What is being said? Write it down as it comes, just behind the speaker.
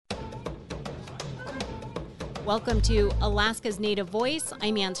Welcome to Alaska's Native Voice.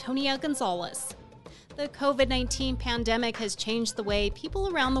 I'm Antonia Gonzalez. The COVID-19 pandemic has changed the way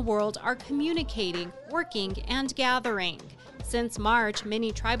people around the world are communicating, working, and gathering. Since March,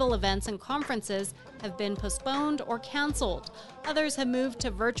 many tribal events and conferences have been postponed or canceled. Others have moved to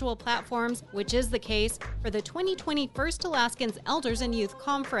virtual platforms, which is the case for the 2020 First Alaskans Elders and Youth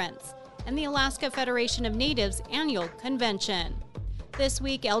Conference and the Alaska Federation of Natives Annual Convention. This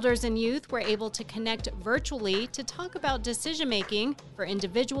week, elders and youth were able to connect virtually to talk about decision-making for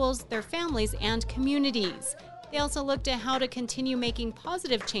individuals, their families, and communities. They also looked at how to continue making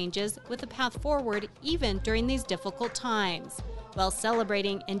positive changes with a path forward even during these difficult times, while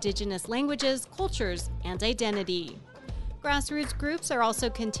celebrating Indigenous languages, cultures, and identity. Grassroots groups are also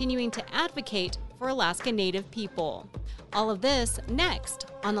continuing to advocate for Alaska Native people. All of this next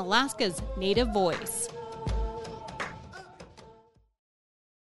on Alaska's Native Voice.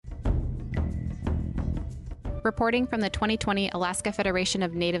 Reporting from the 2020 Alaska Federation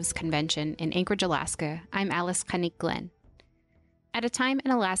of Natives Convention in Anchorage, Alaska, I'm Alice Kanik-Glenn. At a time in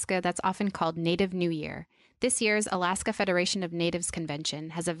Alaska that's often called Native New Year, this year's Alaska Federation of Natives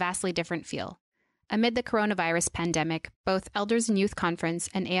Convention has a vastly different feel. Amid the coronavirus pandemic, both Elders and Youth Conference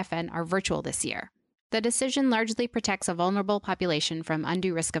and AFN are virtual this year. The decision largely protects a vulnerable population from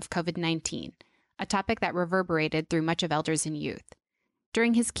undue risk of COVID-19, a topic that reverberated through much of Elders and Youth.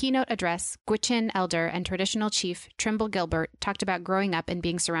 During his keynote address, Gwich'in elder and traditional chief Trimble Gilbert talked about growing up and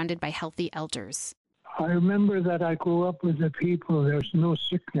being surrounded by healthy elders. I remember that I grew up with the people. There's no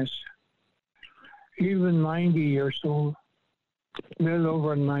sickness. Even 90 years old, well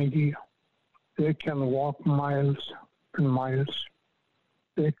over 90, they can walk miles and miles.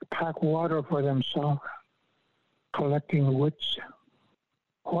 They pack water for themselves, collecting woods.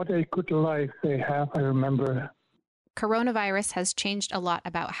 What a good life they have, I remember. Coronavirus has changed a lot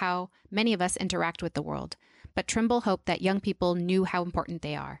about how many of us interact with the world, but Trimble hoped that young people knew how important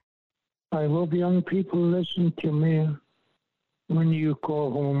they are. I hope young people listen to me when you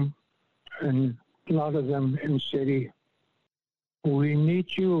go home, and a lot of them in city. We need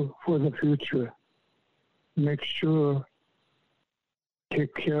you for the future. Make sure,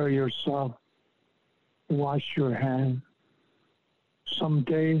 take care of yourself, wash your hands.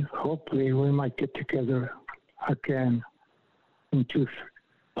 Someday, hopefully, we might get together again and to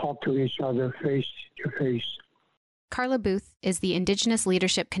talk to each other face to face. Carla Booth is the Indigenous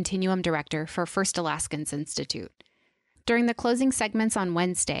Leadership Continuum Director for First Alaskans Institute. During the closing segments on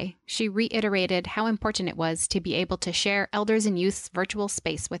Wednesday, she reiterated how important it was to be able to share Elders and Youth's virtual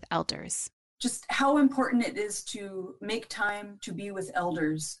space with elders. Just how important it is to make time to be with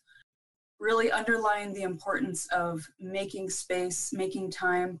elders, really underline the importance of making space, making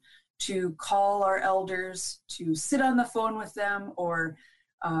time to call our elders, to sit on the phone with them, or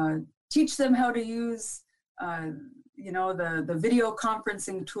teach them how to use, the video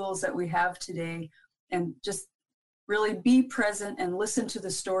conferencing tools that we have today, and just really be present and listen to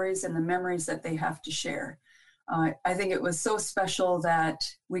the stories and the memories that they have to share. I think it was so special that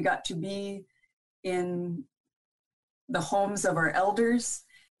we got to be in the homes of our elders.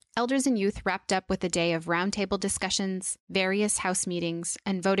 Elders and Youth wrapped up with a day of roundtable discussions, various house meetings,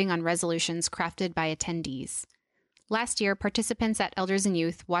 and voting on resolutions crafted by attendees. Last year, participants at Elders and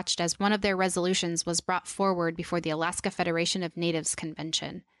Youth watched as one of their resolutions was brought forward before the Alaska Federation of Natives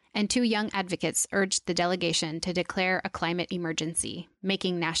Convention, and two young advocates urged the delegation to declare a climate emergency,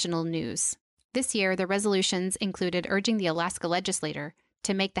 making national news. This year, the resolutions included urging the Alaska legislature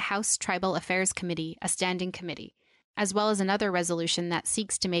to make the House Tribal Affairs Committee a standing committee, as well as another resolution that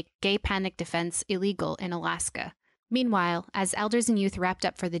seeks to make gay panic defense illegal in Alaska. Meanwhile, as Elders and Youth wrapped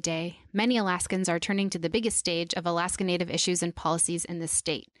up for the day, many Alaskans are turning to the biggest stage of Alaska Native issues and policies in the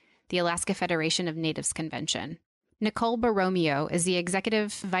state, the Alaska Federation of Natives Convention. Nicole Borromeo is the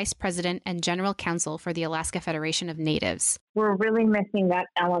Executive Vice President and General Counsel for the Alaska Federation of Natives. We're really missing that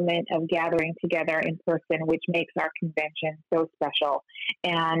element of gathering together in person, which makes our convention so special.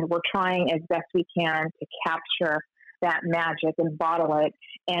 And we're trying as best we can to capture that magic and bottle it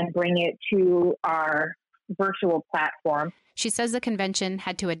and bring it to our virtual platform. She says the convention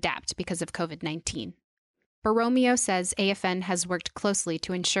had to adapt because of COVID-19. Borromeo says AFN has worked closely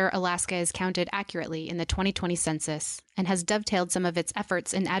to ensure Alaska is counted accurately in the 2020 census and has dovetailed some of its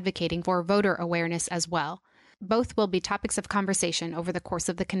efforts in advocating for voter awareness as well. Both will be topics of conversation over the course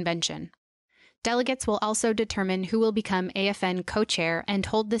of the convention. Delegates will also determine who will become AFN co-chair and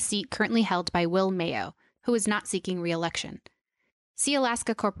hold the seat currently held by Will Mayo, who is not seeking re-election. Sea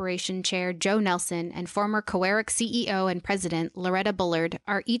Alaska Corporation Chair Joe Nelson and former Coeric CEO and President Loretta Bullard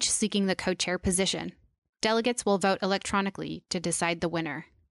are each seeking the co-chair position. Delegates will vote electronically to decide the winner.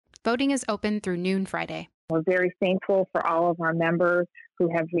 Voting is open through noon Friday. We're very thankful for all of our members who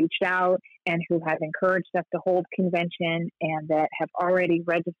have reached out and who have encouraged us to hold convention and that have already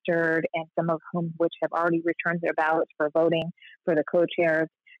registered, and some of whom which have already returned their ballots for voting for the co-chairs.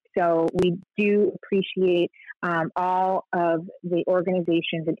 So we do appreciate all of the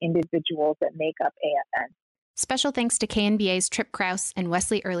organizations and individuals that make up AFN. Special thanks to KNBA's Trip Krause and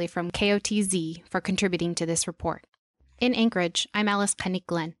Wesley Early from KOTZ for contributing to this report. In Anchorage, I'm Alice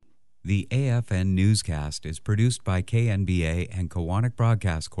Kanik-Glenn. The AFN newscast is produced by KNBA and Kowanik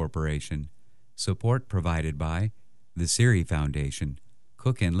Broadcast Corporation. Support provided by the Siri Foundation,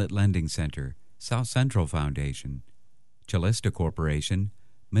 Cook Inlet Lending Center, South Central Foundation, Chalista Corporation,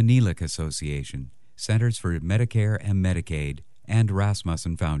 Manilik Association, Centers for Medicare and Medicaid, and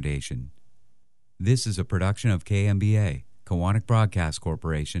Rasmussen Foundation. This is a production of KNBA, Kowanik Broadcast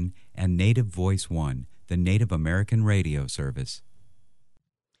Corporation, and Native Voice One, the Native American radio service.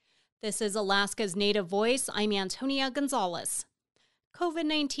 This is Alaska's Native Voice. I'm Antonia Gonzalez.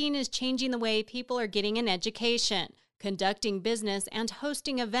 COVID-19 is changing the way people are getting an education, conducting business, and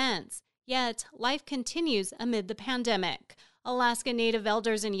hosting events. Yet, life continues amid the pandemic. Alaska Native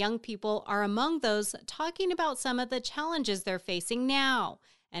elders and young people are among those talking about some of the challenges they're facing now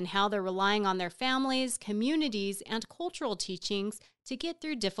and how they're relying on their families, communities, and cultural teachings to get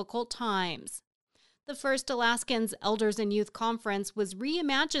through difficult times. The First Alaskans Elders and Youth Conference was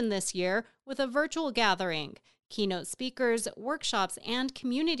reimagined this year with a virtual gathering. Keynote speakers, workshops, and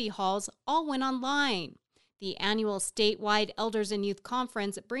community halls all went online. The annual statewide Elders and Youth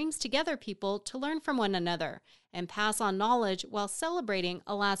Conference brings together people to learn from one another and pass on knowledge while celebrating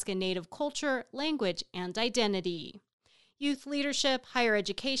Alaska Native culture, language, and identity. Youth leadership, higher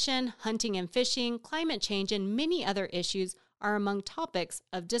education, hunting and fishing, climate change, and many other issues are among topics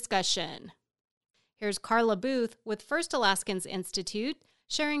of discussion. Here's Carla Booth with First Alaskans Institute,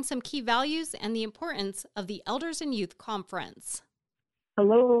 sharing some key values and the importance of the Elders and Youth Conference.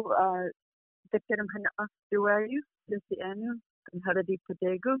 Hello, Dikterim Hana Duayu, Lisianu, and Haradi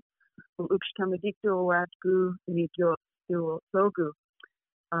Padegu, Ukshtamadiktu Watgu, Nikyo Sogu.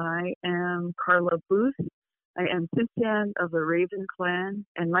 I am Carla Booth. I am Sintian of the Raven clan,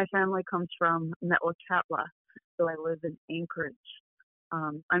 and my family comes from Metlakatla, so I live in Anchorage.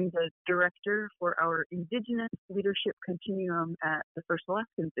 I'm the director for our Indigenous Leadership Continuum at the First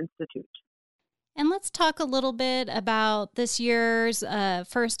Alaskans Institute. And let's talk a little bit about this year's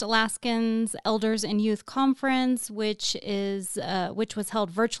First Alaskans Elders and Youth Conference, which was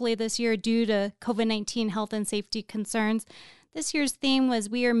held virtually this year due to COVID-19 health and safety concerns. This year's theme was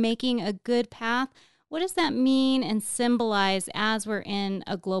 "We are making a good path." What does that mean and symbolize as we're in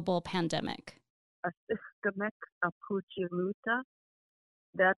a global pandemic? Asiskamek Apuchiluta.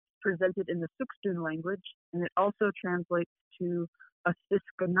 That's presented in the Sukstun language, and it also translates to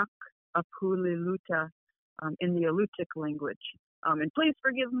Asiskanak Apuliluta in the Alutiiq language. And please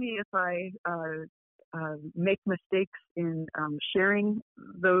forgive me if I make mistakes in sharing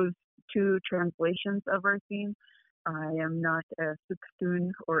those two translations of our theme. I am not a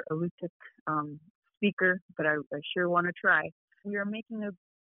Sukstun or Alutiiq speaker, but I sure want to try. We are making a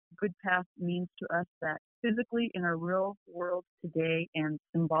good path means to us that physically in our real world today and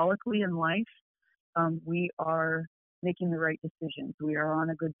symbolically in life, we are making the right decisions. We are on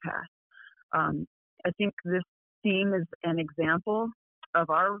a good path. I think this theme is an example of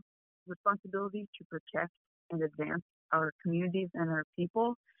our responsibility to protect and advance our communities and our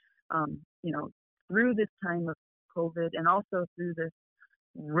people, through this time of COVID and also through this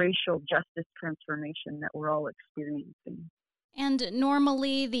racial justice transformation that we're all experiencing. And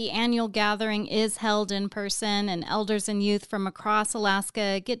normally the annual gathering is held in person, and elders and youth from across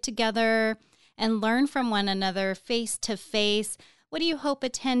Alaska get together and learn from one another face to face. What do you hope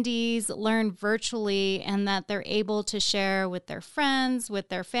attendees learn virtually and that they're able to share with their friends, with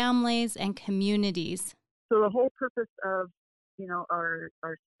their families, and communities? So the whole purpose of, our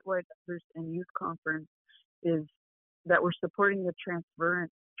statewide Elders and Youth Conference is that we're supporting the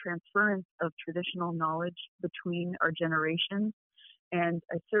transference of traditional knowledge between our generations. And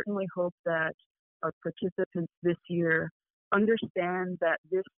I certainly hope that our participants this year understand that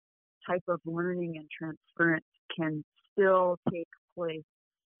this type of learning and transference can still take place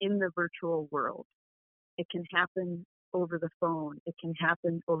in the virtual world. It can happen over the phone. It can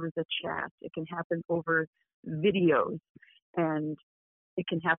happen over the chat. It can happen over videos. And it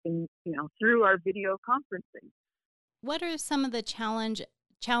can happen, through our video conferencing. What are some of the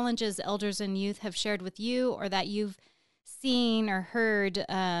challenges elders and youth have shared with you or that you've seen or heard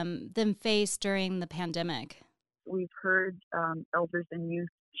them face during the pandemic? We've heard elders and youth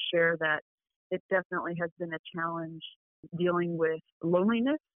share that it definitely has been a challenge dealing with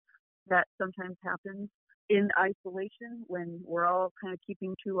loneliness that sometimes happens in isolation, when we're all kind of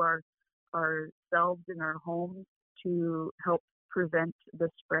keeping to ourselves in our homes to help prevent the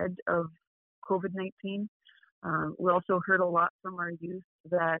spread of COVID-19. We also heard a lot from our youth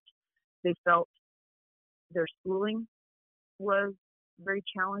that they felt their schooling was very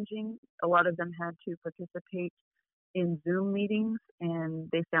challenging. A lot of them had to participate in Zoom meetings, and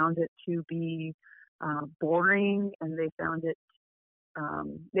they found it to be boring, and they found that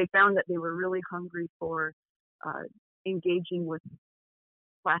they were really hungry for engaging with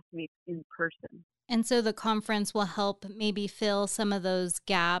classmates in person. And so the conference will help maybe fill some of those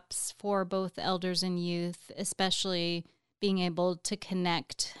gaps for both elders and youth, especially being able to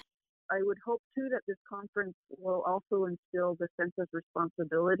connect. I would hope, too, that this conference will also instill the sense of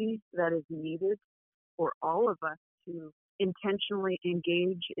responsibility that is needed for all of us to intentionally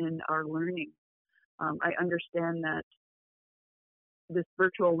engage in our learning. I understand that this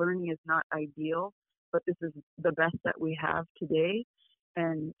virtual learning is not ideal, but this is the best that we have today.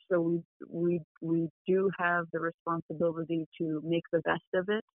 And so we do have the responsibility to make the best of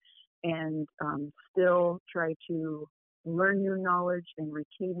it and still try to learn new knowledge and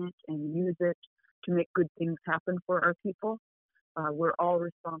retain it and use it to make good things happen for our people. We're all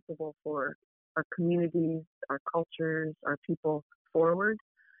responsible for our communities, our cultures, our people forward.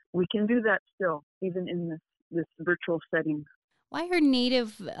 We can do that still, even in this virtual setting. Why are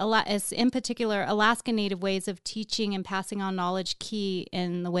in particular, Alaska Native ways of teaching and passing on knowledge key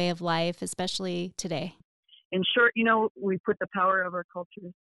in the way of life, especially today? In short, we put the power of our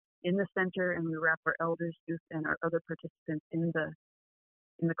cultures in the center, and we wrap our elders, youth, and our other participants in the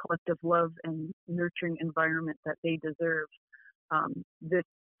collective love and nurturing environment that they deserve. This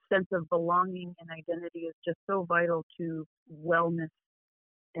sense of belonging and identity is just so vital to wellness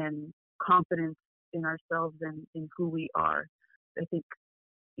and confidence in ourselves and in who we are. I think,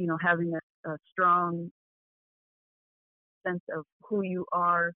 having a strong sense of who you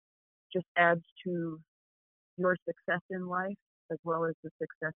are just adds to your success in life as well as the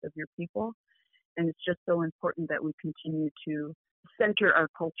success of your people. And it's just so important that we continue to center our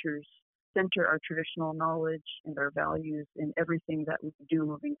cultures, center our traditional knowledge and our values in everything that we do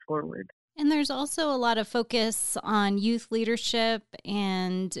moving forward. And there's also a lot of focus on youth leadership.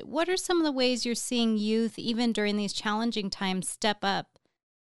 And what are some of the ways you're seeing youth, even during these challenging times, step up?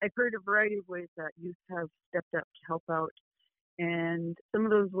 I've heard a variety of ways that youth have stepped up to help out. And some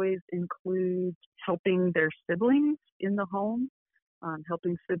of those ways include helping their siblings in the home,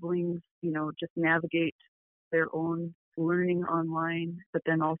 helping siblings, just navigate their own learning online, but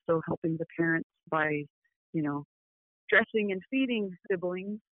then also helping the parents by, dressing and feeding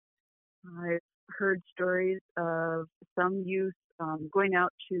siblings. I've heard stories of some youth going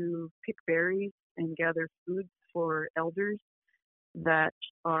out to pick berries and gather food for elders that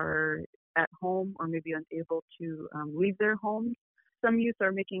are at home or maybe unable to leave their homes. Some youth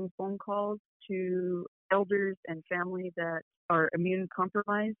are making phone calls to elders and family that are immune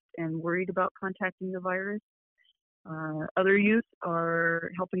compromised and worried about contacting the virus. Other youth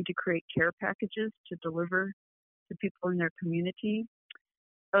are helping to create care packages to deliver to people in their community.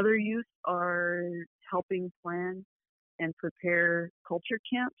 Other youth are helping plan and prepare culture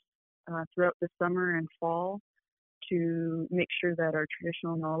camps throughout the summer and fall to make sure that our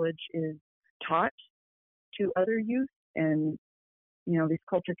traditional knowledge is taught to other youth. And, these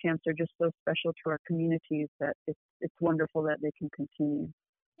culture camps are just so special to our communities that it's wonderful that they can continue.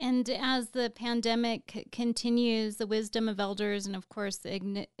 And as the pandemic continues, the wisdom of elders and, of course,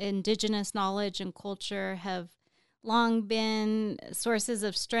 Indigenous knowledge and culture have long been sources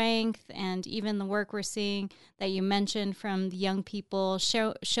of strength, and even the work we're seeing that you mentioned from the young people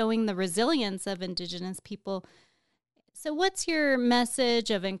showing the resilience of Indigenous people. So what's your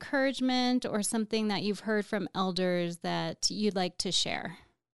message of encouragement or something that you've heard from elders that you'd like to share?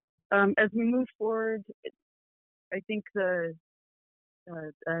 As we move forward, I think the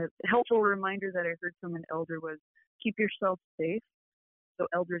helpful reminder that I heard from an elder was keep yourself safe so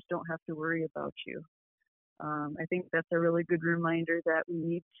elders don't have to worry about you. I think that's a really good reminder that we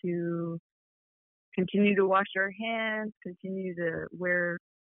need to continue to wash our hands, continue to wear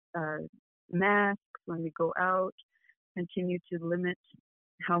masks when we go out, continue to limit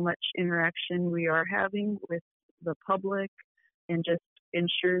how much interaction we are having with the public, and just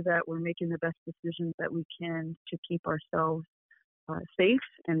ensure that we're making the best decisions that we can to keep ourselves safe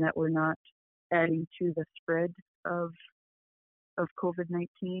and that we're not adding to the spread of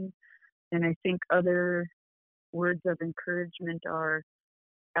COVID-19. And I think other words of encouragement are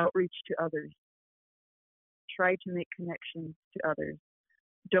outreach to others. Try to make connections to others.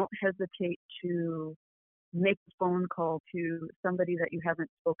 Don't hesitate to make a phone call to somebody that you haven't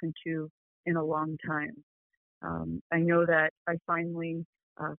spoken to in a long time. I know that I finally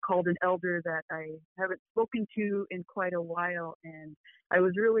called an elder that I haven't spoken to in quite a while, and I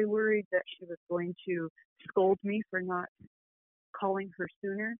was really worried that she was going to scold me for not calling her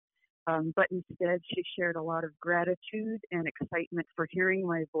sooner. But instead, she shared a lot of gratitude and excitement for hearing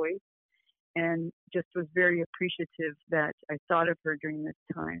my voice, and just was very appreciative that I thought of her during this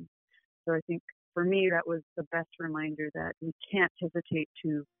time. So I think for me, that was the best reminder that we can't hesitate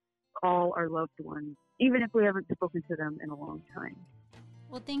to call our loved ones, even if we haven't spoken to them in a long time.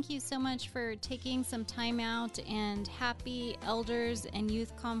 Well, thank you so much for taking some time out, and happy Elders and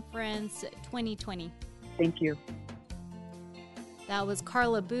Youth Conference 2020. Thank you. That was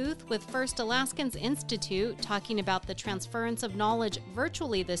Carla Booth with First Alaskans Institute talking about the transference of knowledge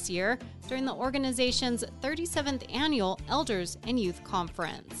virtually this year during the organization's 37th annual Elders and Youth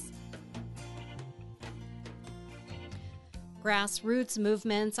Conference. Grassroots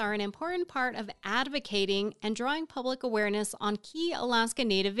movements are an important part of advocating and drawing public awareness on key Alaska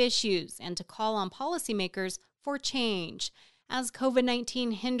Native issues and to call on policymakers for change. As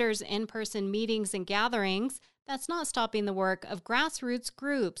COVID-19 hinders in-person meetings and gatherings, that's not stopping the work of grassroots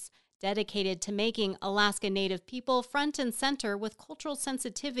groups dedicated to making Alaska Native people front and center with cultural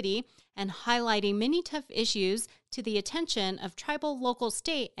sensitivity and highlighting many tough issues to the attention of tribal, local,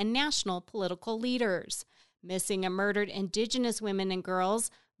 state, and national political leaders. Missing and murdered Indigenous women and girls,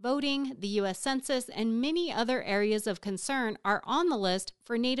 voting, the U.S. Census, and many other areas of concern are on the list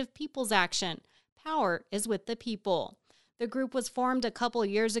for Native Peoples Action. Power is with the people. The group was formed a couple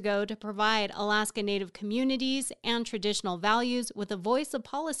years ago to provide Alaska Native communities and traditional values with a voice of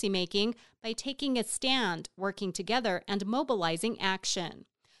policymaking by taking a stand, working together, and mobilizing action.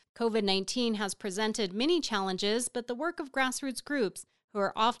 COVID-19 has presented many challenges, but the work of grassroots groups, who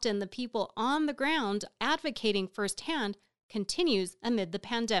are often the people on the ground advocating firsthand, continues amid the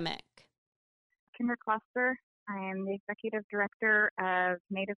pandemic. Kinder Kloster. I am the Executive Director of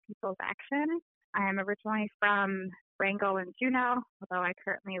Native Peoples Action. I am originally from Wrangell and Juneau, although I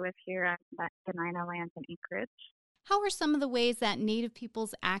currently live here at Denina Lands in Anchorage. How are some of the ways that Native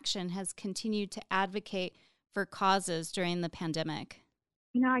Peoples Action has continued to advocate for causes during the pandemic?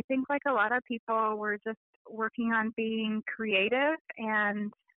 You know, I think like a lot of people, we're just working on being creative,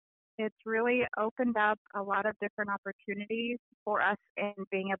 and it's really opened up a lot of different opportunities for us in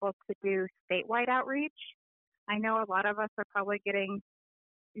being able to do statewide outreach. I know a lot of us are probably getting,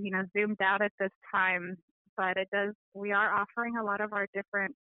 zoomed out at this time, but we are offering a lot of our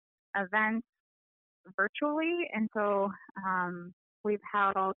different events virtually. And so we've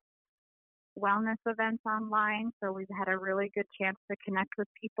held wellness events online. So we've had a really good chance to connect with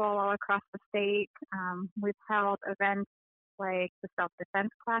people all across the state. We've held events like the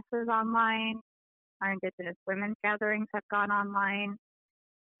self-defense classes online. Our Indigenous women's gatherings have gone online.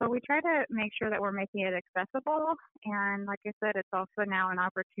 So we try to make sure that we're making it accessible. And like I said, it's also now an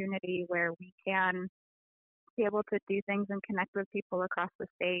opportunity where we can be able to do things and connect with people across the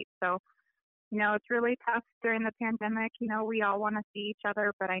state. So, it's really tough during the pandemic. We all want to see each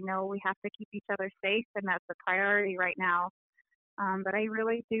other, but I know we have to keep each other safe, and that's a priority right now. But I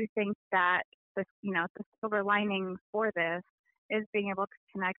really do think that the silver lining for this is being able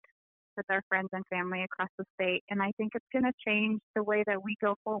to connect with our friends and family across the state. And I think it's going to change the way that we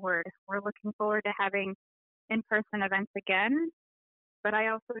go forward. We're looking forward to having in-person events again. But I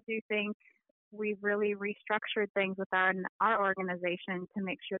also do think we've really restructured things with our organization to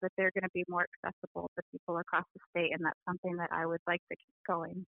make sure that they're going to be more accessible to people across the state. And that's something that I would like to keep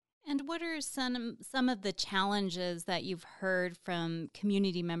going. And what are some of the challenges that you've heard from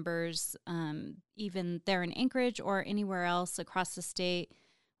community members, even there in Anchorage or anywhere else across the state,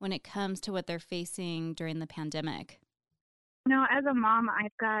 when it comes to what they're facing during the pandemic? As a mom,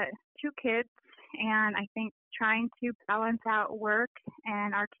 I've got 2 kids, and I think trying to balance out work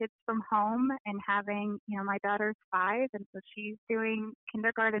and our kids from home and having, my daughter's 5, and so she's doing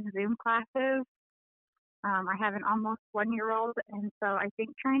kindergarten Zoom classes. I have an almost 1-year-old, and so I think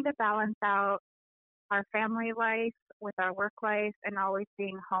trying to balance out our family life with our work life and always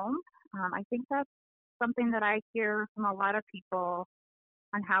being home, I think that's something that I hear from a lot of people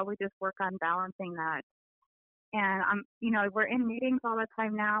on how we just work on balancing that. And, we're in meetings all the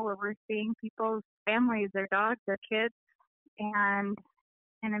time now where we're seeing people's families, their dogs, their kids. And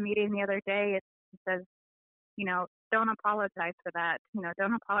in a meeting the other day, it says, don't apologize for that.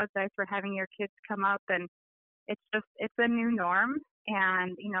 Don't apologize for having your kids come up. And it's a new norm.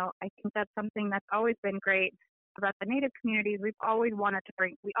 And, I think that's something that's always been great about the Native communities. We always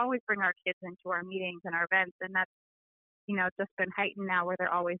bring our kids into our meetings and our events. And that's, just been heightened now where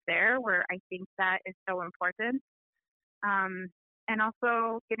they're always there, where I think that is so important. and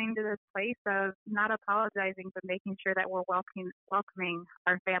also getting to this place of not apologizing, but making sure that we're welcoming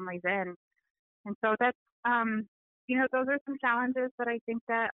our families in. And so that's, those are some challenges that I think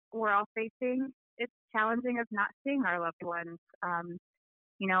that we're all facing. It's challenging of not seeing our loved ones.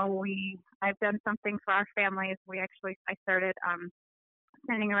 I've done something for our families. I started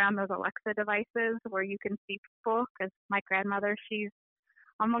sending around those Alexa devices where you can see people, because my grandmother, she's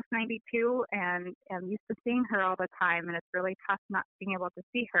almost 92, and I'm used to seeing her all the time, and it's really tough not being able to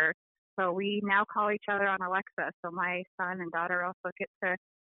see her. So we now call each other on Alexa. So my son and daughter also get to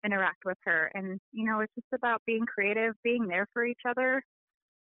interact with her. And, it's just about being creative, being there for each other,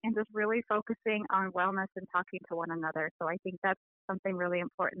 and just really focusing on wellness and talking to one another. So I think that's something really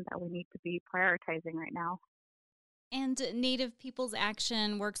important that we need to be prioritizing right now. And Native Peoples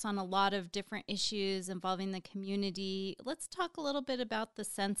Action works on a lot of different issues involving the community. Let's talk a little bit about the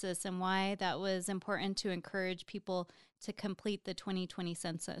census and why that was important to encourage people to complete the 2020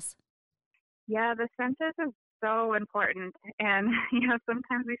 census. Yeah, the census is so important. And,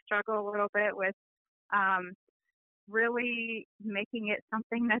 sometimes we struggle a little bit with really making it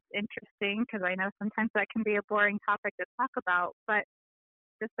something that's interesting, because I know sometimes that can be a boring topic to talk about, but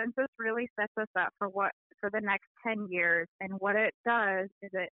the census really sets us up for the next 10 years. And what it does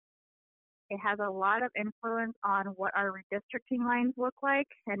is it has a lot of influence on what our redistricting lines look like,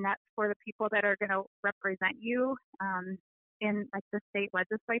 and that's for the people that are going to represent you in like the state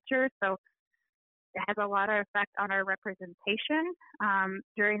legislature. So it has a lot of effect on our representation.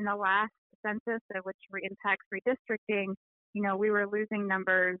 During the last census, which impacts redistricting, we were losing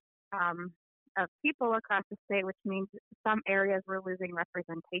numbers of people across the state, which means some areas were losing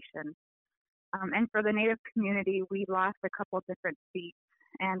representation. And for the Native community, we lost a couple different seats.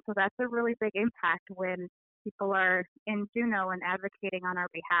 And so that's a really big impact when people are in Juneau and advocating on our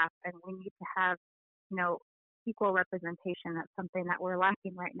behalf, and we need to have, equal representation. That's something that we're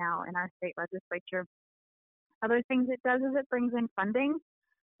lacking right now in our state legislature. Other things it does is it brings in funding.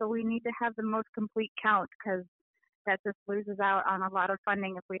 So we need to have the most complete count, because that just loses out on a lot of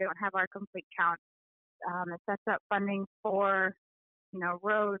funding if we don't have our complete count. It sets up funding for,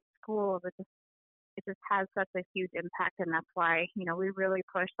 roads, schools. It just has such a huge impact, and that's why, we really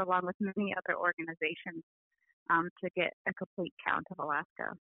pushed along with many other organizations to get a complete count of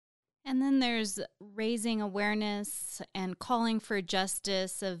Alaska. And then there's raising awareness and calling for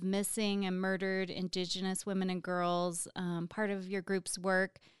justice of missing and murdered Indigenous women and girls, part of your group's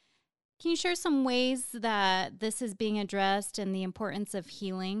work. Can you share some ways that this is being addressed and the importance of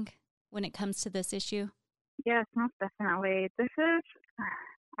healing when it comes to this issue? Yes, most definitely.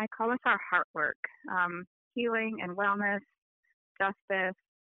 I call this our heart work, healing and wellness, justice.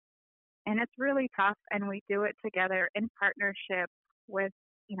 And it's really tough, and we do it together in partnership with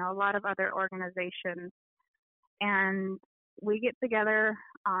a lot of other organizations, and we get together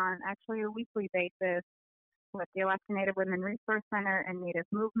on actually a weekly basis with the Alaska Native Women Resource Center and Native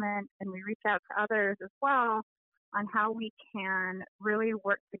Movement, and we reach out to others as well on how we can really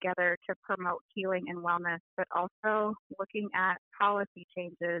work together to promote healing and wellness, but also looking at policy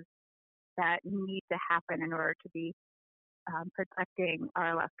changes that need to happen in order to be protecting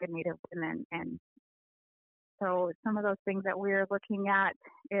our Alaska Native women. And so some of those things that we're looking at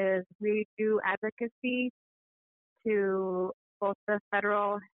is we do advocacy to both the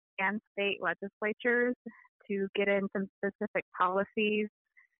federal and state legislatures to get in some specific policies.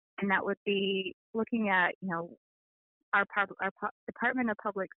 And that would be looking at, our Department of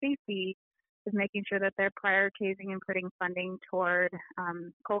Public Safety is making sure that they're prioritizing and putting funding toward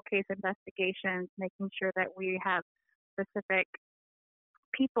cold case investigations, making sure that we have specific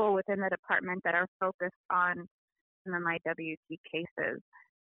people within the department that are focused on MMIWT cases.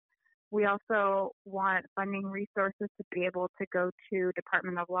 We also want funding resources to be able to go to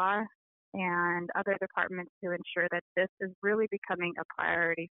Department of Law and other departments to ensure that this is really becoming a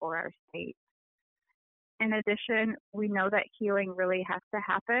priority for our state. In addition, we know that healing really has to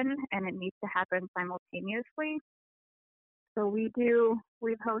happen, and it needs to happen simultaneously. So we've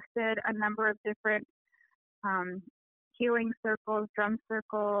hosted a number of different healing circles, drum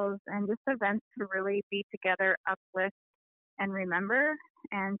circles, and just events to really be together, uplift, and remember,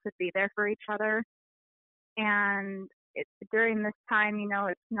 and to be there for each other. And during this time,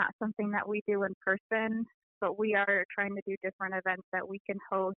 it's not something that we do in person, but we are trying to do different events that we can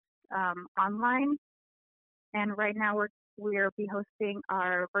host online. And right now we'll be hosting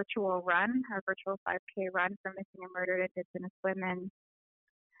our virtual 5K run for missing and murdered Indigenous women.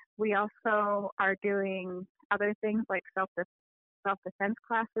 We also are doing other things like self-defense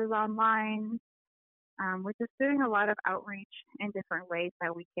classes online. We're just doing a lot of outreach in different ways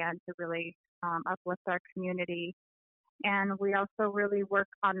that we can to really uplift our community And we also really work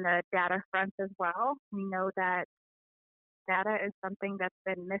on the data front as well. We know that data is something that's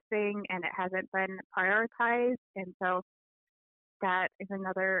been missing and it hasn't been prioritized. And so that is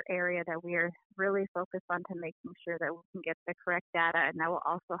another area that we are really focused on to making sure that we can get the correct data, and that will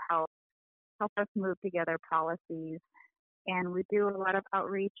also help us move together policies. And we do a lot of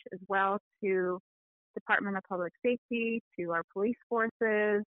outreach as well to Department of Public Safety, to our police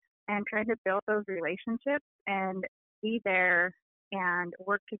forces, and trying to build those relationships and be there and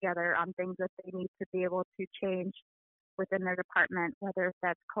work together on things that they need to be able to change within their department, whether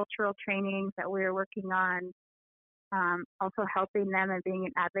that's cultural trainings that we're working on, also helping them and being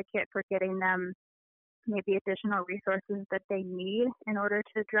an advocate for getting them maybe additional resources that they need in order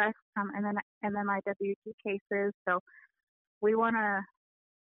to address MMIWG cases. So we want to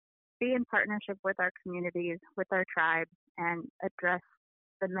be in partnership with our communities, with our tribes, and address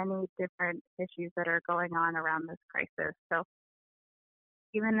the many different issues that are going on around this crisis. So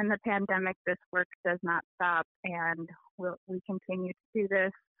even in the pandemic, this work does not stop, and we continue to do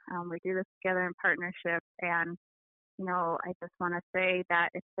this. We do this together in partnership. And, I just want to say that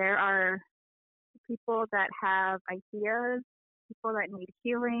if there are people that have ideas, people that need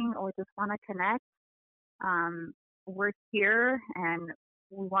healing or just want to connect, we're here and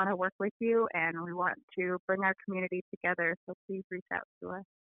we want to work with you and we want to bring our community together. So please reach out to us.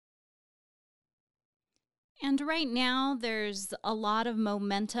 And right now, there's a lot of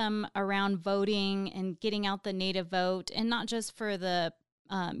momentum around voting and getting out the Native vote, and not just for the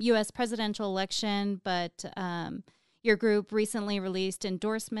U.S. presidential election, but your group recently released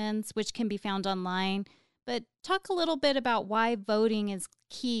endorsements, which can be found online. But talk a little bit about why voting is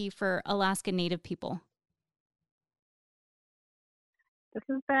key for Alaska Native people. This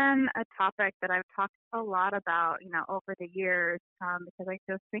has been a topic that I've talked a lot about, over the years, because I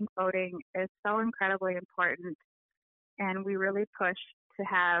just think voting is so incredibly important. And we really push to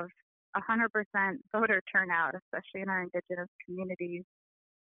have 100% voter turnout, especially in our Indigenous communities.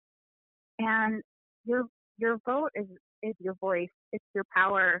 And your vote is your voice. It's your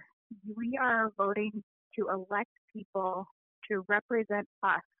power. We are voting to elect people to represent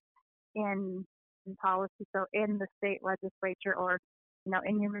us in policy. So in the state legislature, or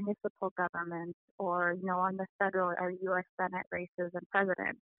in your municipal government, or on the federal or U.S. Senate races and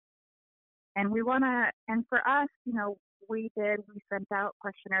president. And we want to, and for us, we sent out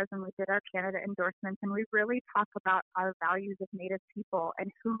questionnaires and we did our candidate endorsements, and we really talk about our values of Native people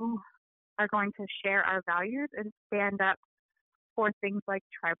and who are going to share our values and stand up for things like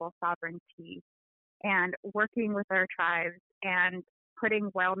tribal sovereignty and working with our tribes and putting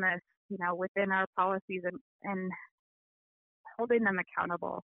wellness, within our policies and holding them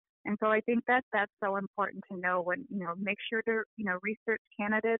accountable. And so I think that that's so important to know when, make sure to, research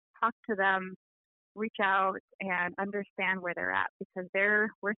candidates, talk to them, reach out and understand where they're at, because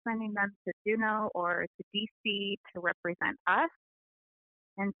we're sending them to Juneau or to DC to represent us.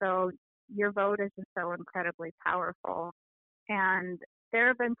 And so your vote is just so incredibly powerful. And there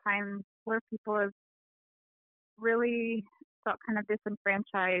have been times where people have really felt kind of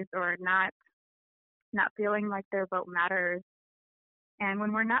disenfranchised or not feeling like their vote matters. And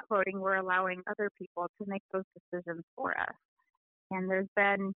when we're not voting, we're allowing other people to make those decisions for us. And there's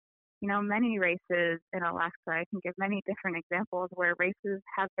been, many races in Alaska. I can give many different examples where races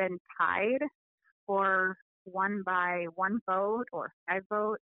have been tied or won by one vote or 5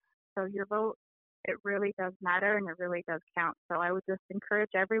 votes. So your vote, it really does matter and it really does count. So I would just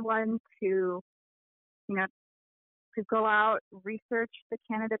encourage everyone to, to go out, research the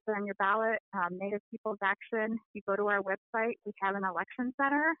candidates on your ballot. Native People's Action, you go to our website, we have an election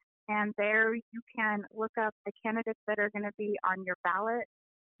center, and there you can look up the candidates that are going to be on your ballot.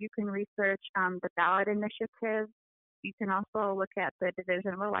 You can research the ballot initiative. You can also look at the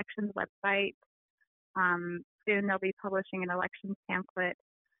Division of Elections website. Soon they'll be publishing an elections pamphlet.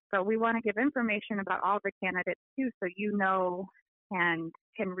 But we want to give information about all the candidates too, so and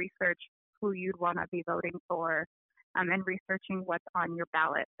can research who you'd want to be voting for. And researching what's on your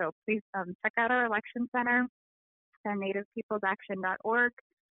ballot. So please check out our election center at nativepeoplesaction.org,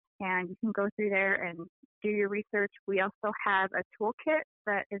 and you can go through there and do your research. We also have a toolkit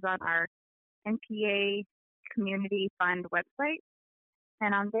that is on our NPA Community Fund website,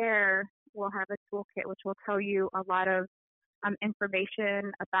 and on there we'll have a toolkit which will tell you a lot of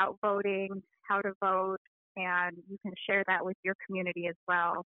information about voting, how to vote, and you can share that with your community as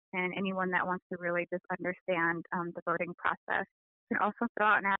well. And anyone that wants to really just understand the voting process. You can also fill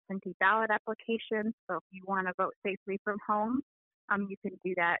out an absentee ballot application. So if you want to vote safely from home, you can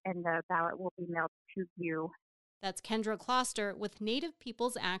do that and the ballot will be mailed to you. That's Kendra Kloster with Native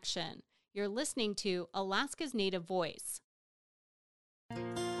People's Action. You're listening to Alaska's Native Voice.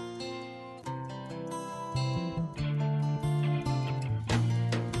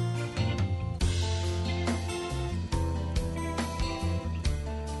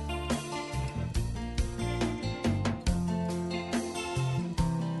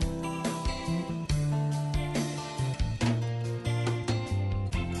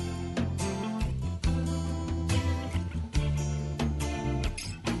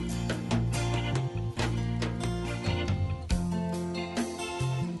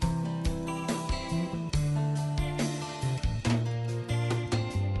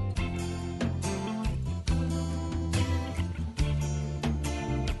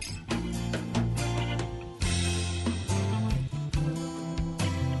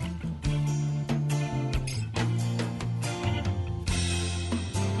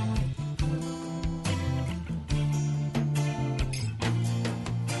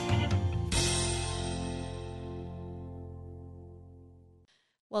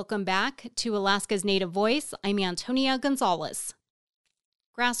 Welcome back to Alaska's Native Voice. I'm Antonia Gonzalez.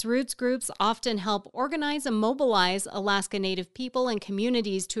 Grassroots groups often help organize and mobilize Alaska Native people and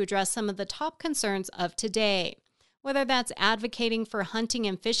communities to address some of the top concerns of today. Whether that's advocating for hunting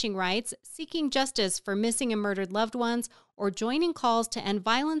and fishing rights, seeking justice for missing and murdered loved ones, or joining calls to end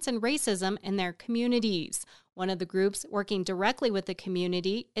violence and racism in their communities. One of the groups working directly with the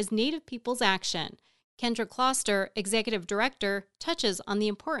community is Native People's Action. Kendra Kloster, Executive Director, touches on the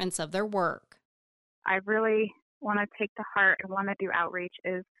importance of their work. I really want to take to heart and want to do outreach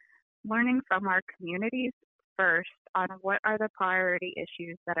is learning from our communities first on what are the priority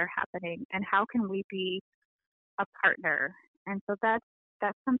issues that are happening and how can we be a partner. And so that's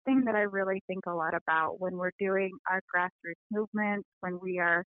something that I really think a lot about when we're doing our grassroots movements, when we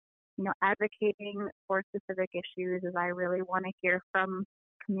are, advocating for specific issues, is I really want to hear from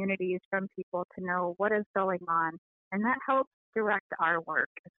communities, from people to know what is going on. And that helps direct our work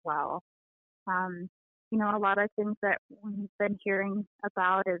as well. A lot of things that we've been hearing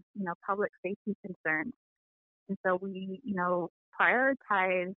about is, public safety concerns. And so we,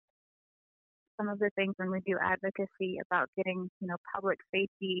 prioritize some of the things when we do advocacy about getting, public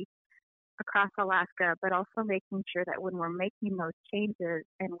safety across Alaska, but also making sure that when we're making those changes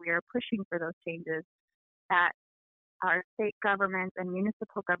and we are pushing for those changes, that our state governments and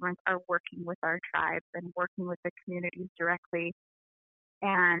municipal governments are working with our tribes and working with the communities directly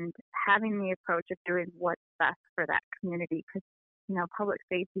and having the approach of doing what's best for that community. Because, public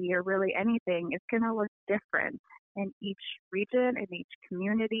safety or really anything is going to look different in each region, in each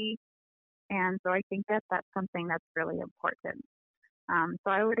community. And so I think that that's something that's really important.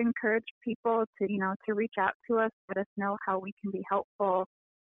 So I would encourage people to, to reach out to us, let us know how we can be helpful.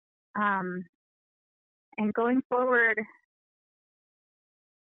 And going forward,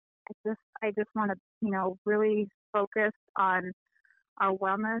 I just want to, really focus on our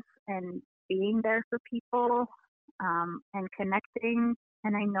wellness and being there for people, and connecting.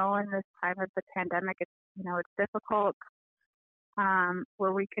 And I know in this time of the pandemic, it's difficult,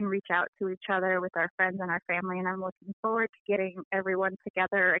 where we can reach out to each other with our friends and our family. And I'm looking forward to getting everyone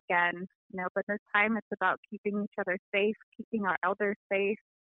together again, but this time it's about keeping each other safe, keeping our elders safe.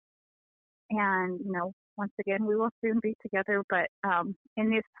 And, once again, we will soon be together, but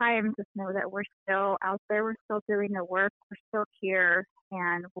in this time, just know that we're still out there, we're still doing the work, we're still here,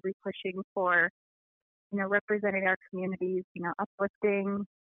 and we'll be pushing for, representing our communities, uplifting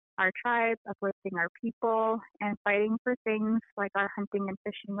our tribes, uplifting our people, and fighting for things like our hunting and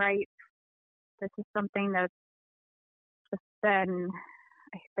fishing rights. This is something that's just been,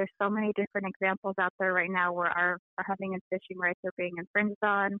 there's so many different examples out there right now where our hunting and fishing rights are being infringed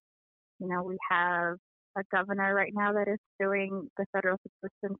on. We have a governor right now that is suing the Federal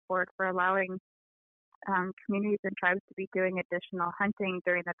Subsistence Board for allowing communities and tribes to be doing additional hunting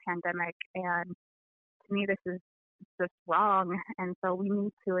during the pandemic. And to me, this is just wrong. And so we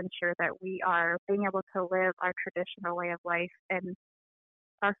need to ensure that we are being able to live our traditional way of life. And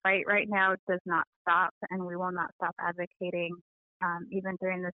our fight right now does not stop, and we will not stop advocating even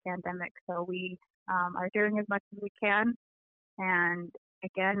during this pandemic. So we are doing as much as we can. And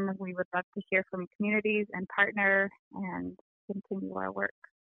again, we would love to hear from communities and partner and continue our work.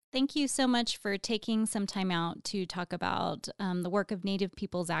 Thank you so much for taking some time out to talk about the work of Native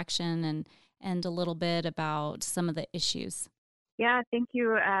People's Action and a little bit about some of the issues. Yeah, thank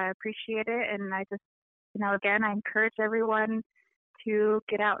you. I appreciate it. And I just, again, I encourage everyone to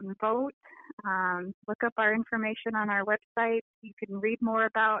get out and vote. Look up our information on our website. You can read more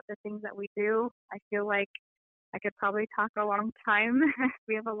about the things that we do. I feel like I could probably talk a long time.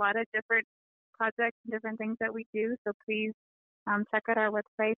 We have a lot of different projects and different things that we do. So please check out our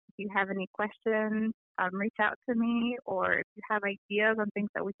website. If you have any questions, reach out to me, or if you have ideas on things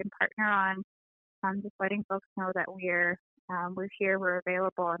that we can partner on, just letting folks know that we're here, we're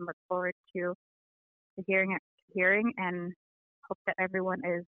available, and look forward to hearing and hope that everyone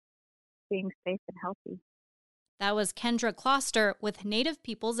is being safe and healthy. That was Kendra Kloster with Native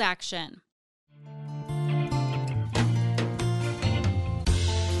Peoples Action.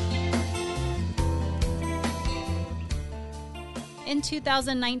 In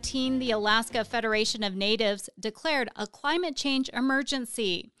 2019, the Alaska Federation of Natives declared a climate change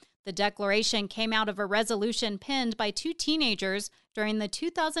emergency. The declaration came out of a resolution penned by two teenagers during the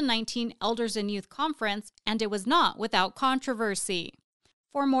 2019 Elders and Youth Conference, and it was not without controversy.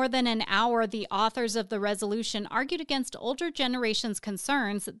 For more than an hour, the authors of the resolution argued against older generations'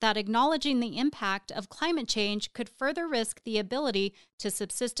 concerns that acknowledging the impact of climate change could further risk the ability to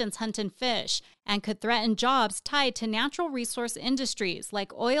subsistence hunt and fish, and could threaten jobs tied to natural resource industries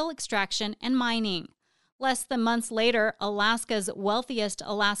like oil extraction and mining. Less than months later, Alaska's wealthiest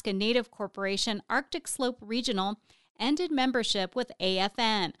Alaska Native corporation, Arctic Slope Regional, ended membership with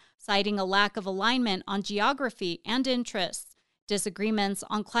AFN, citing a lack of alignment on geography and interests. Disagreements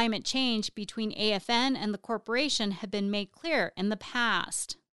on climate change between AFN and the corporation have been made clear in the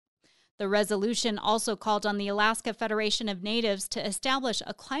past. The resolution also called on the Alaska Federation of Natives to establish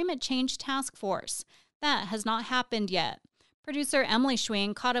a climate change task force. That has not happened yet. Producer Emily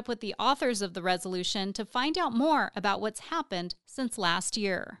Schwing caught up with the authors of the resolution to find out more about what's happened since last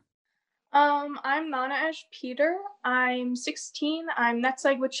year. I'm Nana Ash Peter. I'm 16. I'm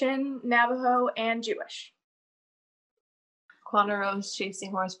Netsagwichin, Navajo, and Jewish. Quanah Rose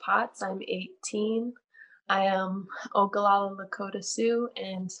Chasing Horse Potts. I'm 18. I am Oglala Lakota Sioux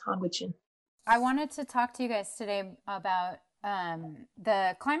and Hanwichin. I wanted to talk to you guys today about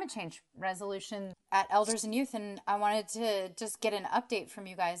the climate change resolution at Elders and Youth, and I wanted to just get an update from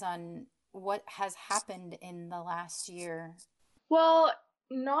you guys on what has happened in the last year. Well,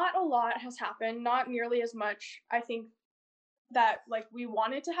 not a lot has happened, not nearly as much, I think, that we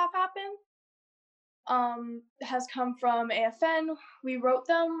wanted to have happen. Has come from AFN. We wrote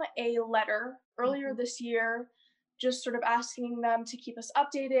them a letter earlier this year, just sort of asking them to keep us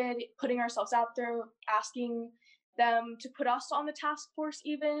updated, putting ourselves out there, asking them to put us on the task force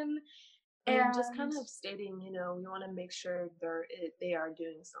even. And just kind of stating, we want to make sure they are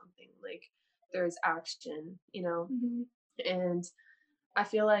doing something, like there's action, Mm-hmm. And I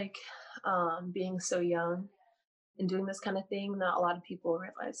feel like being so young and doing this kind of thing, not a lot of people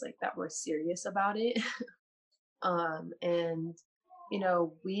realize that we're serious about it. And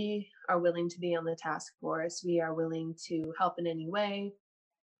we are willing to be on the task force. We are willing to help in any way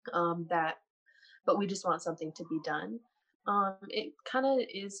but we just want something to be done. It kind of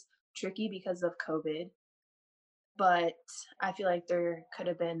is tricky because of COVID, but I feel like there could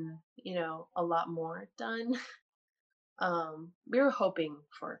have been, a lot more done. We were hoping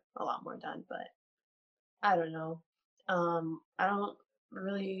for a lot more done, but I don't know. I don't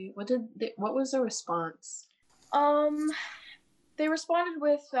really. What was the response? They responded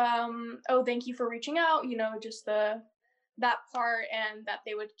with, "Oh, thank you for reaching out." Just that part, and that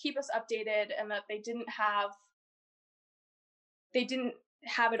they would keep us updated, and that they didn't have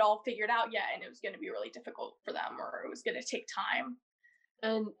it all figured out yet, and it was going to be really difficult for them, or it was going to take time.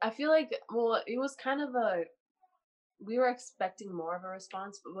 And I feel like, it was kind of we were expecting more of a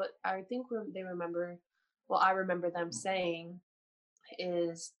response, but what I think they remember. I remember them saying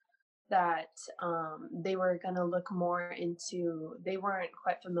is that they were going to look more into, they weren't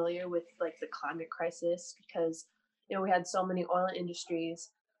quite familiar with the climate crisis because, we had so many oil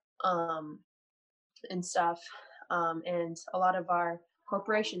industries and stuff. And a lot of our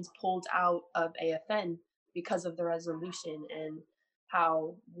corporations pulled out of AFN because of the resolution and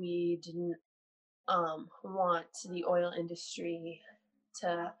how we didn't want the oil industry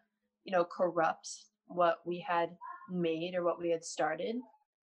to, corrupt what we had made or what we had started.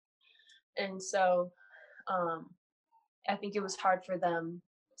 And so I think it was hard for them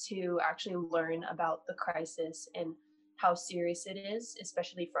to actually learn about the crisis and how serious it is,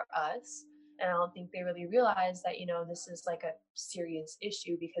 especially for us. And I don't think they really realized that, this is a serious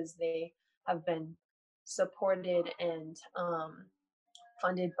issue because they have been supported and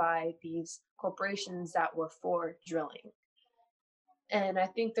funded by these corporations that were for drilling. And I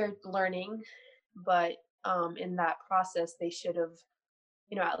think they're learning, but in that process, they should have,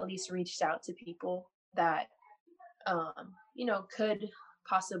 at least reached out to people that, could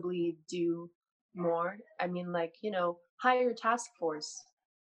possibly do more. I mean, hire a task force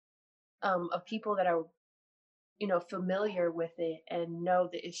of people that are, familiar with it and know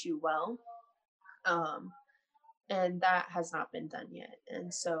the issue well. and that has not been done yet.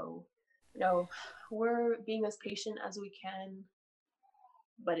 And so, we're being as patient as we can,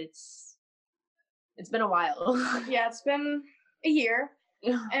 but it's been a while. Yeah, it's been a year.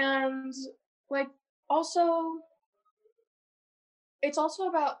 Yeah. And like also it's also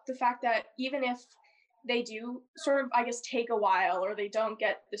about the fact that even if they do sort of, I guess, take a while or they don't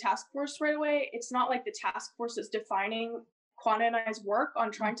get the task force right away, it's not like the task force is defining Kwana and I's work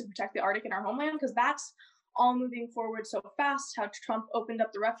on trying to protect the Arctic and our homeland, because that's all moving forward so fast. How Trump opened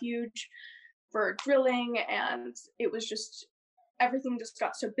up the refuge for drilling, and it was just, everything just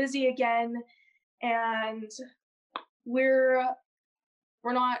got so busy again. And we're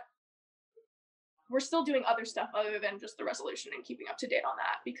still doing other stuff other than just the resolution and keeping up to date on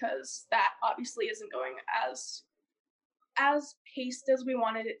that, because that obviously isn't going as paced as we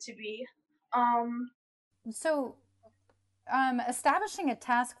wanted it to be. So establishing a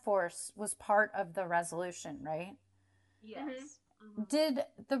task force was part of the resolution, right? Yes. Mm-hmm. Did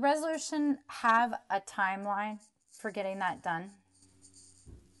the resolution have a timeline for getting that done?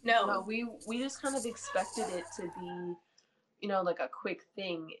 No, we just kind of expected it to be, like a quick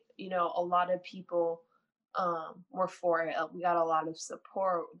thing. A lot of people were for it. We got a lot of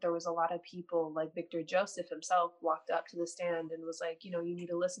support. There was a lot of people, like Victor Joseph himself walked up to the stand and was like, you need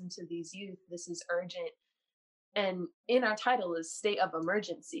to listen to these youth. This is urgent. And in our title is state of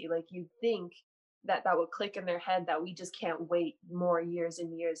emergency. Like, you'd think that would click in their head that we just can't wait more years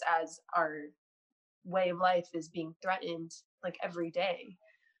and years as our way of life is being threatened like every day.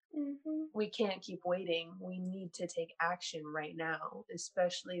 Mm-hmm. We can't keep waiting. We need to take action right now,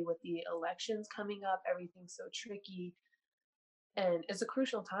 especially with the elections coming up. Everything's so tricky, and it's a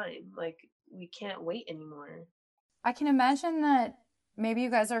crucial time. Like, we can't wait anymore. I can imagine that maybe you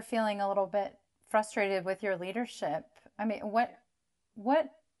guys are feeling a little bit frustrated with your leadership. I mean, what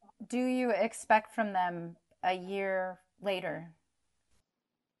do you expect from them a year later?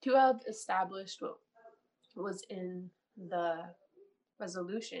 To have established what was in the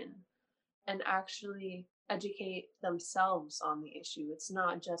resolution and actually educate themselves on the issue. It's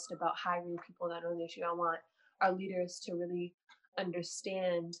not just about hiring people that know the issue. I want our leaders to really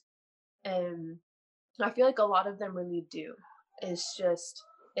understand, and I feel like a lot of them really do. It's just,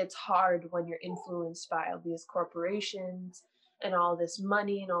 it's hard when you're influenced by all these corporations and all this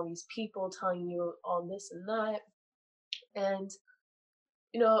money and all these people telling you all this and that. And,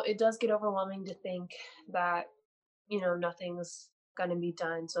 it does get overwhelming to think that, nothing's going to be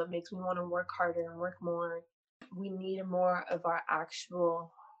done. So it makes me want to work harder and work more. We need more of our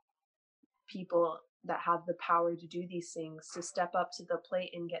actual people that have the power to do these things to step up to the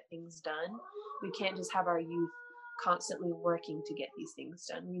plate and get things done. We can't just have our youth constantly working to get these things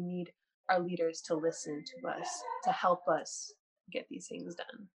done. We need our leaders to listen to us, to help us get these things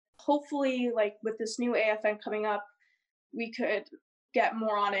done. Hopefully, like with this new AFN coming up, we could get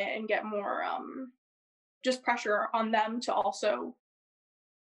more on it and get more just pressure on them to also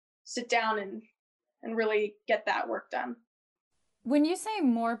sit down and really get that work done. When you say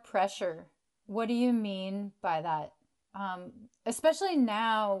more pressure, what do you mean by that? Especially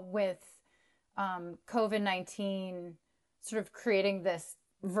now with COVID-19 sort of creating this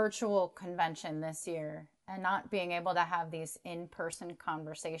virtual convention this year and not being able to have these in-person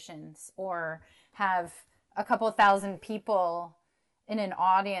conversations or have a couple thousand people in an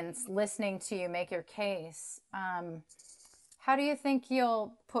audience listening to you make your case. How do you think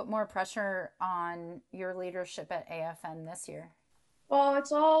you'll put more pressure on your leadership at AFN this year? Well,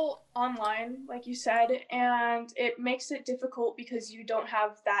 it's all online, like you said, and it makes it difficult because you don't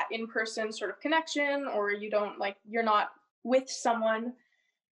have that in-person sort of connection, or you're not with someone.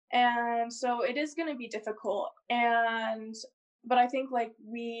 And so it is going to be difficult. But I think like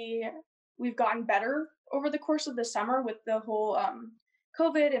we've gotten better over the course of the summer with the whole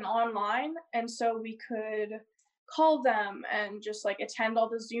COVID and online. And so we could call them and just like attend all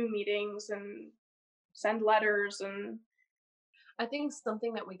the Zoom meetings and send letters. And I think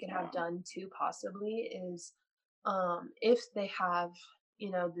something that we could have done too possibly is if they have,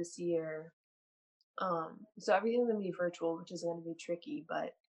 this year, so everything's going to be virtual, which is going to be tricky,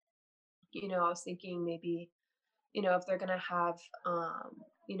 but, I was thinking maybe, if they're going to have,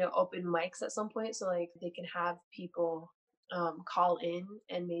 open mics at some point, so like they can have people call in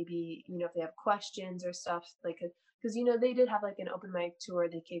and maybe, if they have questions or stuff, like, because, they did have like an open mic tour,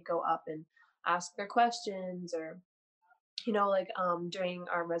 they could go up and ask their questions, or during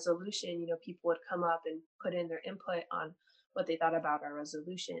our resolution, people would come up and put in their input on what they thought about our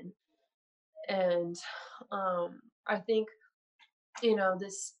resolution. And I think,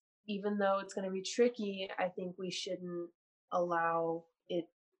 this, even though it's going to be tricky, I think we shouldn't allow it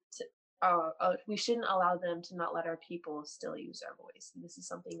we shouldn't allow them to not let our people still use our voice. This is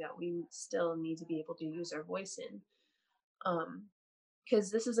something that we still need to be able to use our voice in.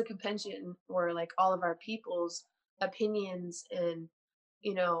 Because this is a convention where like all of our people's opinions and,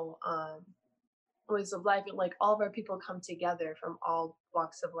 ways of life, and like all of our people come together from all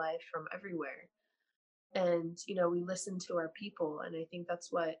walks of life, from everywhere. And, we listen to our people. And I think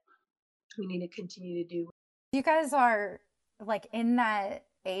that's what we need to continue to do. You guys are like in that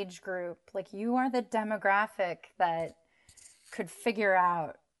age group, like you are the demographic that could figure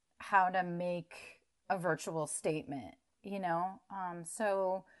out how to make a virtual statement,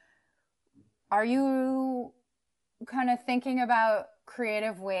 so are you kind of thinking about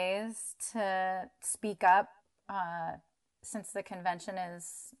creative ways to speak up since the convention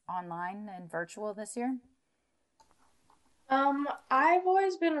is online and virtual this year? I've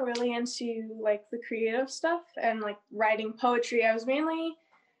always been really into like the creative stuff and like writing poetry. I was mainly,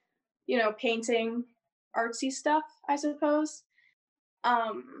 painting artsy stuff, I suppose.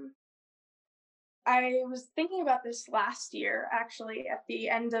 I was thinking about this last year, actually, at the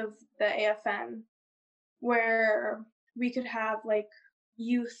end of the AFN, where we could have like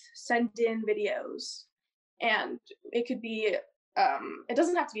youth send in videos, and it could be, it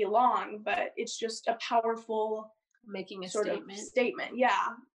doesn't have to be long, but it's just a powerful making a sort of statement,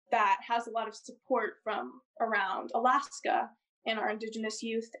 that has a lot of support from around Alaska and our Indigenous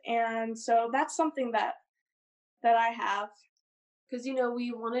youth. And so that's something that I have. Because,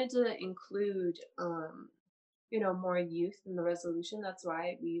 we wanted to include, more youth in the resolution. That's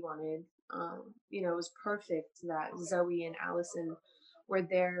why we wanted, it was perfect that Zoe and Allison were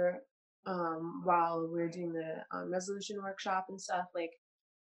there while we were doing the resolution workshop and stuff. Like,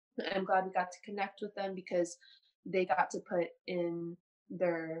 I'm glad we got to connect with them because they got to put in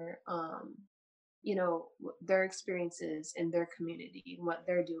their, their experiences in their community and what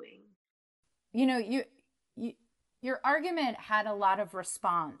they're doing. Your argument had a lot of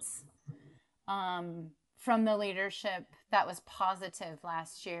response from the leadership that was positive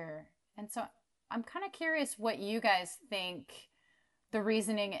last year. And so I'm kind of curious what you guys think the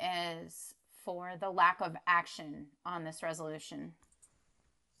reasoning is for the lack of action on this resolution.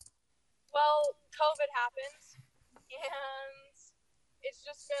 Well, COVID happened, and it's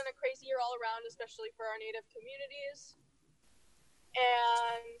just been a crazy year all around, especially for our Native communities.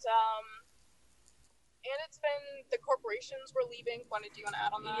 And it's been the corporations were leaving. Do you want to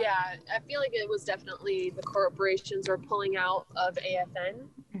add on that? Yeah, I feel like it was definitely the corporations are pulling out of AFN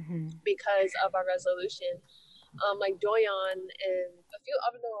because of our resolution. Like Doyon and a few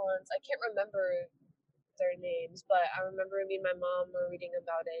other ones, I can't remember their names, but I remember me and my mom were reading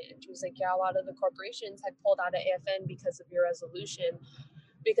about it, and she was like, yeah, a lot of the corporations had pulled out of AFN because of your resolution,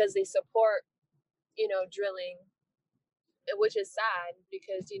 because they support, drilling, which is sad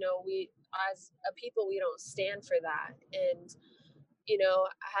because, we, as a people, we don't stand for that. And,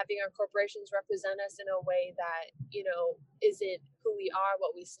 having our corporations represent us in a way that, isn't who we are,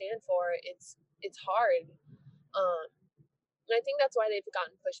 what we stand for, it's hard. And I think that's why they've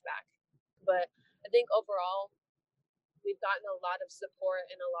gotten pushback. But I think overall, we've gotten a lot of support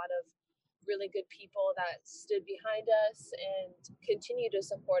and a lot of really good people that stood behind us and continue to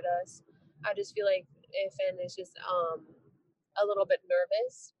support us. I just feel like AFN is just a little bit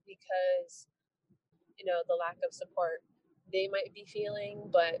nervous because, the lack of support they might be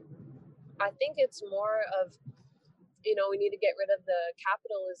feeling. But I think it's more of, we need to get rid of the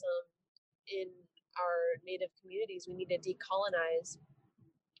capitalism in our Native communities. We need to decolonize.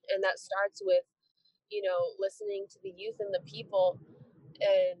 And that starts with, listening to the youth and the people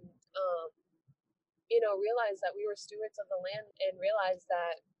and, realize that we were stewards of the land, and realize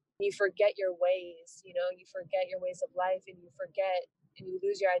that you forget your ways, you forget your ways of life, and you forget and you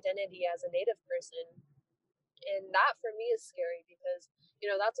lose your identity as a Native person. And that for me is scary because,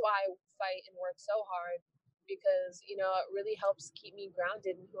 that's why I fight and work so hard, because, it really helps keep me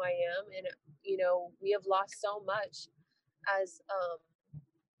grounded in who I am. And, we have lost so much as,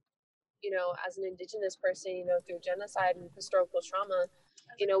 as an Indigenous person, through genocide and historical trauma.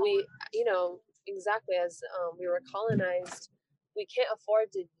 Exactly, as we were colonized, we can't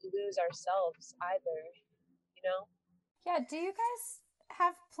afford to lose ourselves either, Yeah, do you guys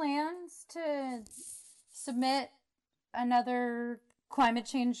have plans to submit another climate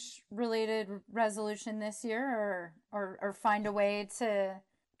change related resolution this year, or find a way to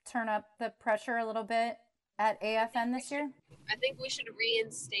turn up the pressure a little bit at AFN this year? I think we should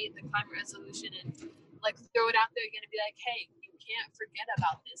reinstate the climate resolution and like throw it out there again and be like, hey, you can't forget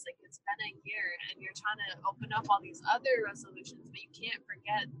about this. Like, it's been a year and you're trying to open up all these other resolutions, but you can't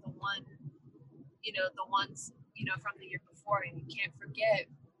forget the ones, from the year before, and you can't forget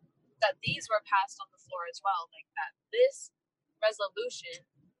that these were passed on the floor as well. Like that this resolution,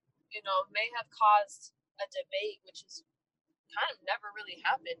 may have caused a debate, which is kind of never really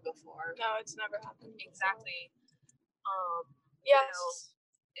happened before. No, it's never happened. Exactly. Yes.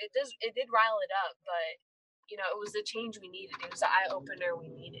 It did rile it up, but it was the change we needed. It was the eye opener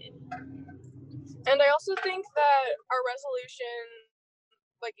we needed. And I also think that our resolution,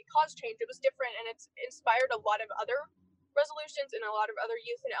 it caused change. It was different, and it's inspired a lot of other resolutions and a lot of other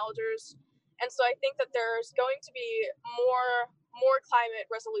youth and elders. And so I think that there's going to be more climate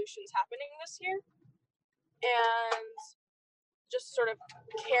resolutions happening this year, and just sort of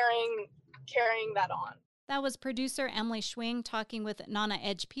carrying that on. That was producer Emily Schwing talking with Nana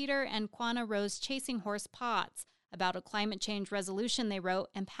Edge-Peter and Quanah Rose Chasing Horse Potts about a climate change resolution they wrote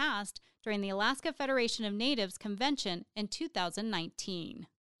and passed during the Alaska Federation of Natives Convention in 2019.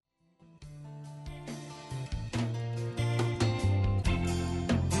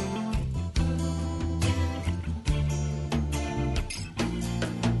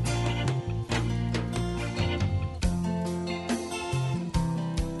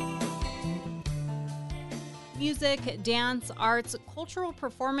 Music, dance, arts, cultural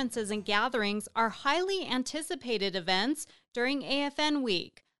performances, and gatherings are highly anticipated events during AFN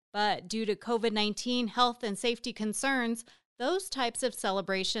Week. But due to COVID-19 health and safety concerns, those types of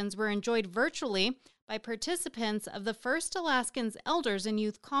celebrations were enjoyed virtually by participants of the First Alaskans Elders and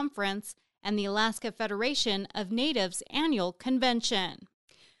Youth Conference and the Alaska Federation of Natives Annual Convention.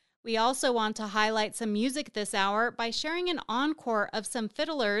 We also want to highlight some music this hour by sharing an encore of some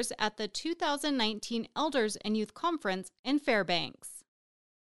fiddlers at the 2019 Elders and Youth Conference in Fairbanks.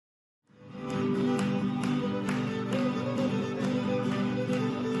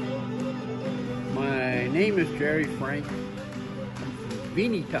 My name is Jerry Frank. I'm from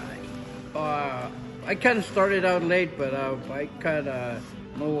Veneti. I kind of started out late, but I kind of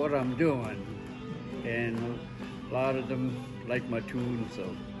know what I'm doing. And a lot of them like my tune,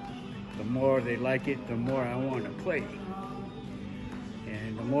 so the more they like it, the more I want to play.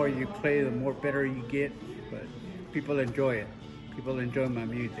 And the more you play, the more better you get. But people enjoy it. People enjoy my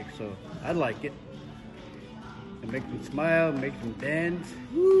music, so I like it. It makes them smile, makes them dance.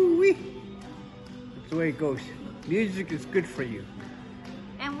 Woo-wee! That's the way it goes. Music is good for you.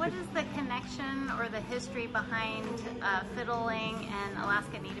 And what is the connection or the history behind fiddling and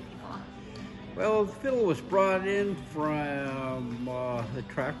Alaska Native people? Well, fiddle was brought in from the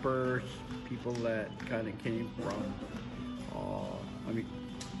trappers, people that kind of came from,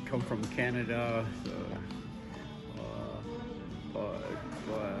 come from Canada. So,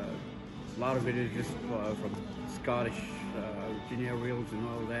 a lot of it is just from Scottish Virginia reels and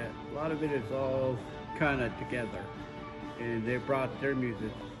all that. A lot of it is all kind of together. And they brought their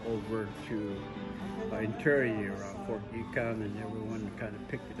music over to Ontario, Fort Yukon, and everyone kind of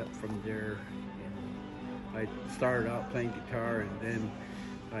picked it up from there. And I started out playing guitar, and then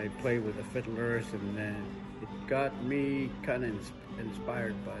I played with the fiddlers, and then it got me kind of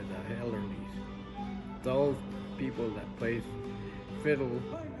inspired by the elderlies. Those people that play fiddle,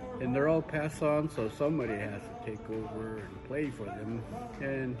 and they're all passed on, so somebody has to take over and play for them.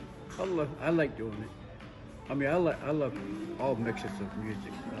 And I like doing it. I mean, I love all mixes of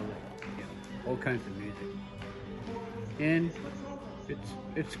music. I like, all kinds of music, and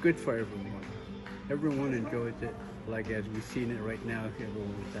it's good for everyone. Everyone enjoys it. Like as we've seen it right now,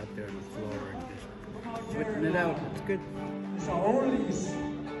 everyone's out there on the floor and just sweating it out. It's good. It's the oldies.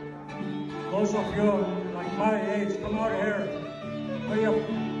 Those of you like my age, come out here, hurry up,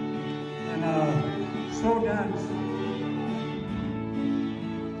 and slow dance.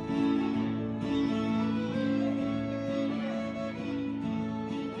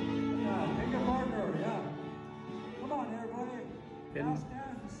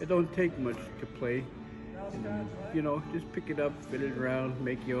 It don't take much to play. And, just pick it up, fit it around,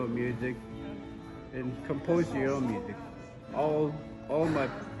 make your own music, and compose your own music. All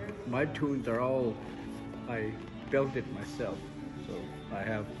my tunes are all I built it myself. So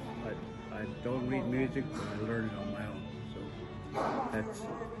I don't read music, but I learn it on my own. So that's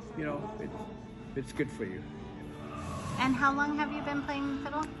it's good for you. And how long have you been playing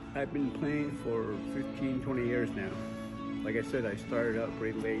fiddle? I've been playing for 15, 20 years now. Like I said, I started out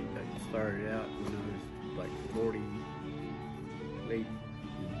pretty late. I started out when I was like 40, late.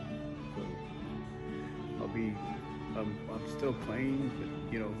 So I'm still playing, but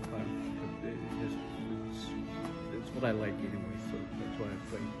it's what I like anyway. So that's why I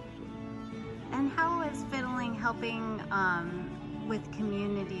play. So. And how is fiddling helping with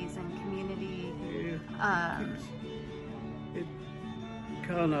communities and community? It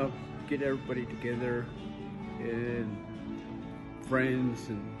kind of get everybody together and friends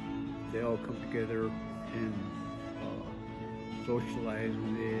and they all come together and socialize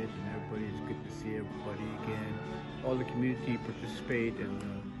with it, and everybody's good to see everybody again. All the community participate in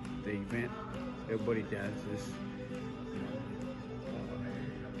the event. Everybody dances.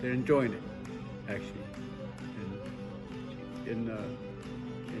 They're enjoying it, actually. And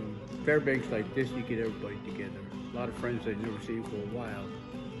in Fairbanks like this, you get everybody together. A lot of friends I've never seen for a while,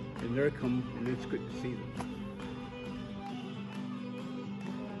 and they're come, and it's good to see them.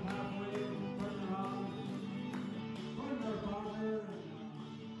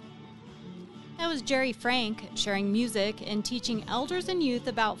 That was Jerry Frank sharing music and teaching elders and youth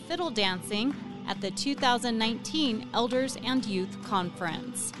about fiddle dancing at the 2019 Elders and Youth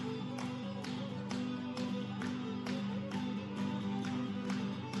Conference.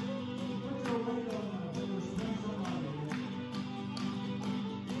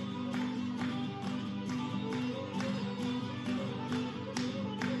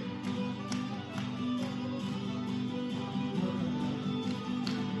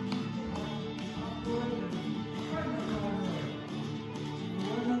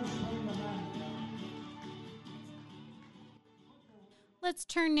 Let's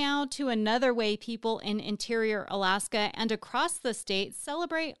turn now to another way people in interior Alaska and across the state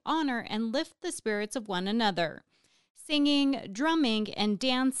celebrate, honor, and lift the spirits of one another. Singing, drumming, and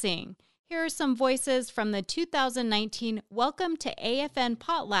dancing. Here are some voices from the 2019 Welcome to AFN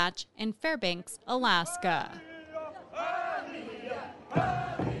Potlatch in Fairbanks, Alaska.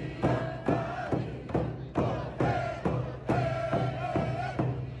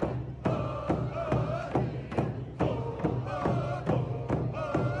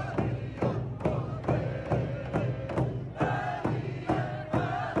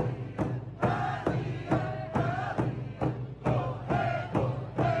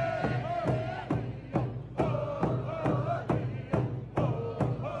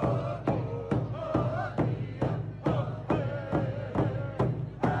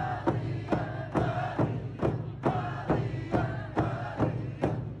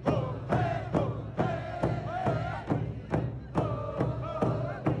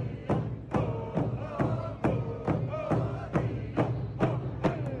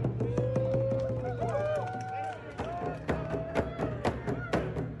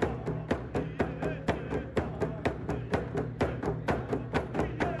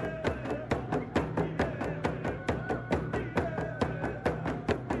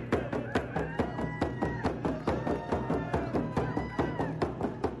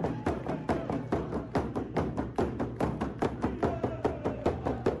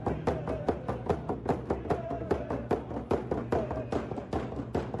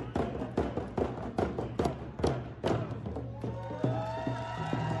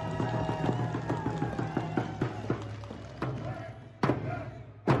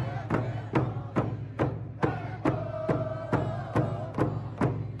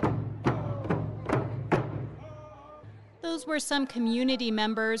 Those were some community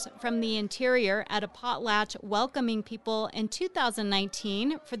members from the interior at a potlatch welcoming people in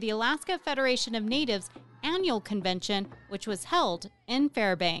 2019 for the Alaska Federation of Natives annual convention, which was held in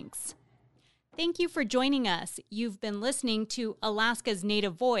Fairbanks. Thank you for joining us. You've been listening to Alaska's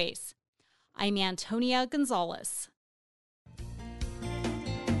Native Voice. I'm Antonia Gonzalez.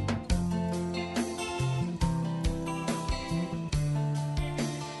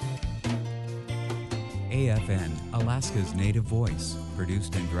 AFN, Alaska's Native Voice,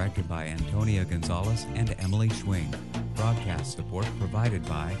 produced and directed by Antonia Gonzalez and Emily Schwing. Broadcast support provided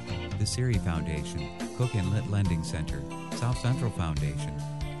by the Siri Foundation, Cook Inlet Lending Center, South Central Foundation,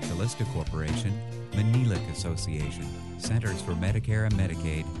 Calista Corporation, Manilik Association, Centers for Medicare and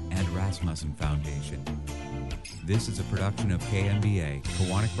Medicaid, and Rasmussen Foundation. This is a production of KNBA,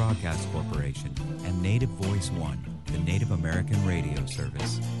 Kawanak Broadcast Corporation, and Native Voice One, the Native American radio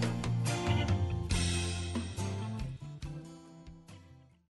service.